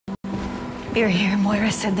You're here.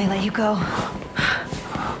 Moira said they let you go.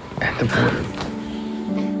 At the border.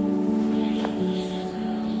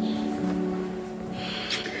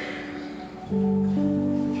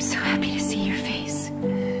 I'm so happy to see your face.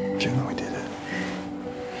 June, we did it.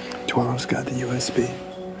 12's got the USB.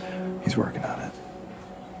 He's working on it.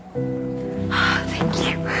 Oh, thank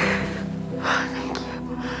you. Oh, thank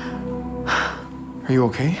you. Are you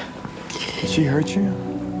okay? Did she hurt you?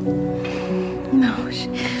 No, she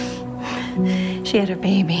had her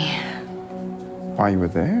baby. While you were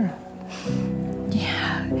there?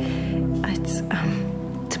 Yeah, it's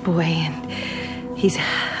a boy, and he's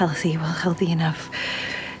healthy, well, healthy enough.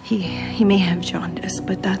 He may have jaundice,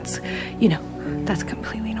 but that's, you know, that's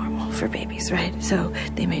completely normal for babies, right? So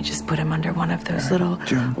they may just put him under one of those little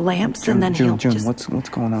lamps, and then he'll just... What's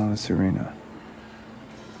going on with Serena?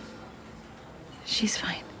 She's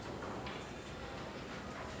fine.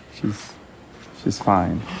 She's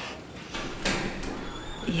fine.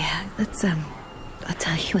 Yeah, let's, I'll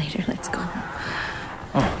tell you later. Let's go.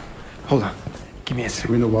 Oh, hold on. Give me a second.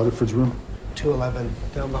 Serena Waterford's room? 211,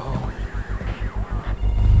 down the hall.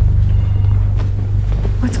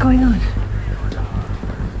 What's going on?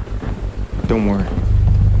 Don't worry.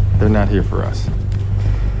 They're not here for us.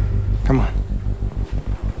 Come on.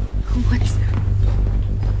 What's...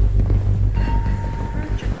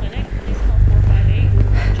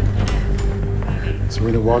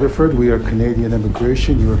 Serena Waterford, we are Canadian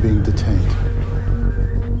immigration. You are being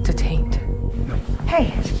detained. Detained? No.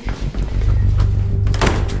 Hey!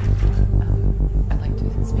 I'd like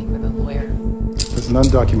to speak with a lawyer. As an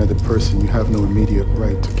undocumented person, you have no immediate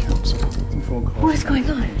right to counsel. What is going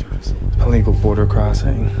on? Illegal border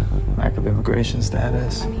crossing, lack of immigration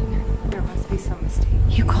status. I mean, there must be some mistake.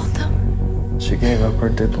 You called them? She gave up her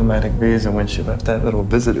diplomatic visa when she left that little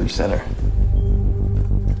visitor center.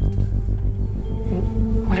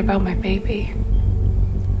 What about my baby?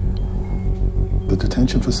 The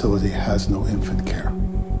detention facility has no infant care.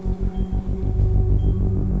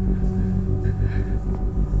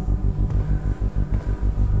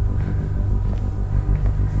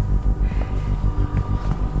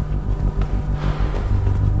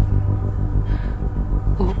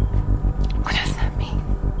 What does that mean?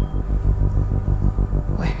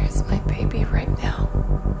 Where is my baby right now?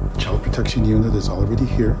 Child Protection Unit is already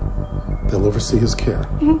here. They'll oversee his care.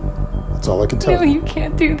 That's all I can tell No, you. you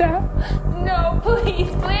can't do that. No, please,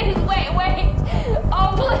 wait.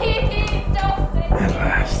 Oh, please, don't say At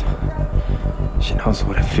last. She knows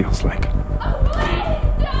what it feels like.